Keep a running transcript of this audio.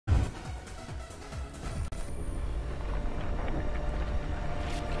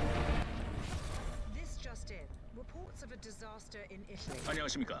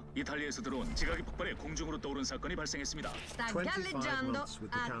안녕하십니까. 이탈리아에서 들어온 지각이 폭발해 공중으로 떠오른 사건이 발생했습니다. Sta galleggiando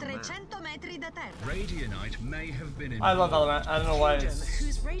a 300 metri da terra. Radianite may have been in. I love Valorant. I don't know why it's...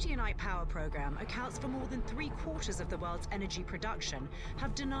 whose Radianite power program accounts for more than 3/4 of the world's energy production,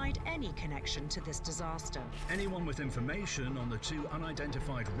 have denied any connection to this disaster. Anyone with information on the two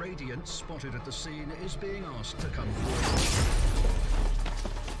unidentified radiants spotted at the scene is being asked to come forward.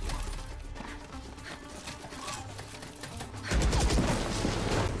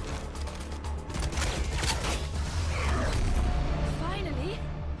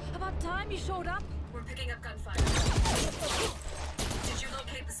 You showed up? We're picking up gunfire. Did you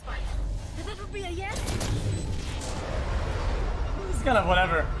locate the spike? That would be a yes? This is kind of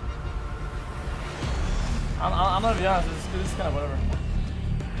whatever. I'm gonna be honest, this is kind of whatever.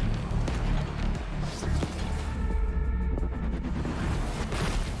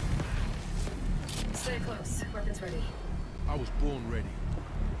 Stay close. Weapons ready. I was born ready.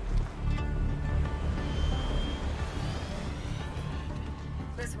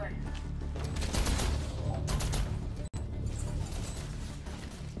 This way.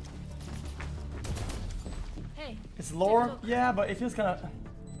 Hey. It's lore, yeah, but it feels kind of...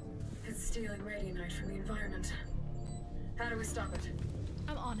 It's stealing Radianite from the environment. How do we stop it?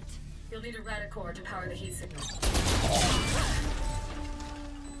 I'm on it. You'll need a Radicore to power the heat signal.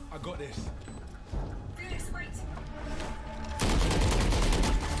 I got this. Phoenix, wait!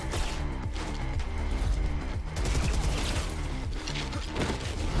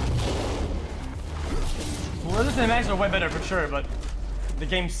 Well, the cinematics are way better for sure, but the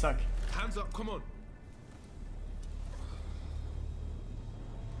games suck. Hands up, come on.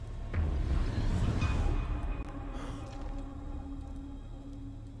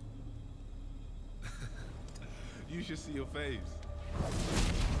 You should see your face.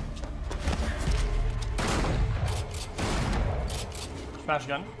 Smash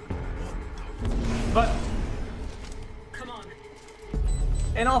gun. But come on.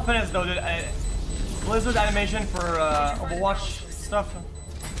 In all fairness though, dude, Blizzard animation for Overwatch stuff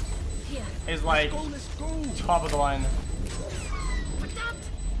is like top of the line.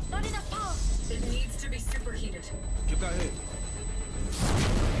 Not enough power. It needs to be superheated. Get that hit.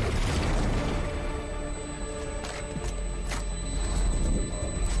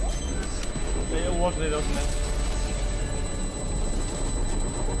 It was really doesn't it?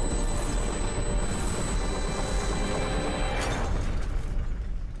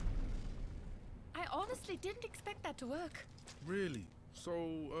 I honestly didn't expect that to work. Really?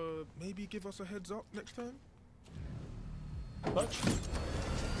 So, maybe give us a heads up next time? What?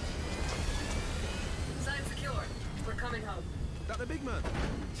 Side secure. We're coming home. That the big man.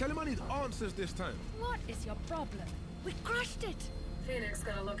 Tell him I need answers this time. What is your problem? We crushed it. Phoenix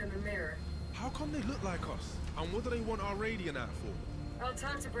got a look in the mirror. How come they look like us? And what do they want our Radiant out for? I'll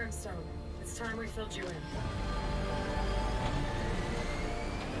talk to Brimstone. It's time we filled you in.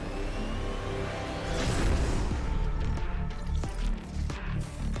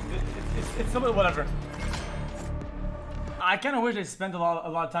 It's somewhat whatever. I kind of wish they spent a lot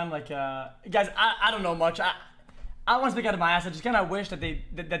of time like guys. I don't know much. I want to speak out of my ass. I just kind of wish that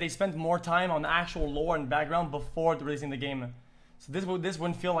they spent more time on actual lore and background before releasing the game. So this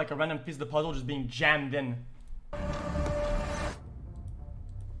wouldn't feel like a random piece of the puzzle just being jammed in.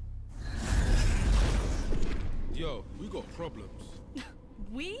 Yo, we got problems.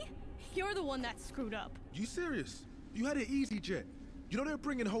 We? You're the one that screwed up. You serious? You had it easy, Jet. You know they're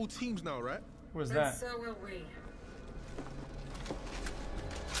bringing whole teams now, right? Where's And that? so will we.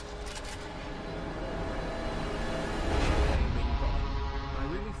 I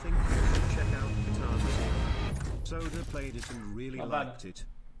really think you should check out Guitar Hero. Soda played it and really liked it.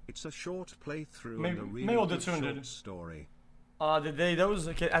 It's a short playthrough and a really good short story. Did they those?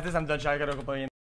 Okay, at this I'm done. I gotta go play.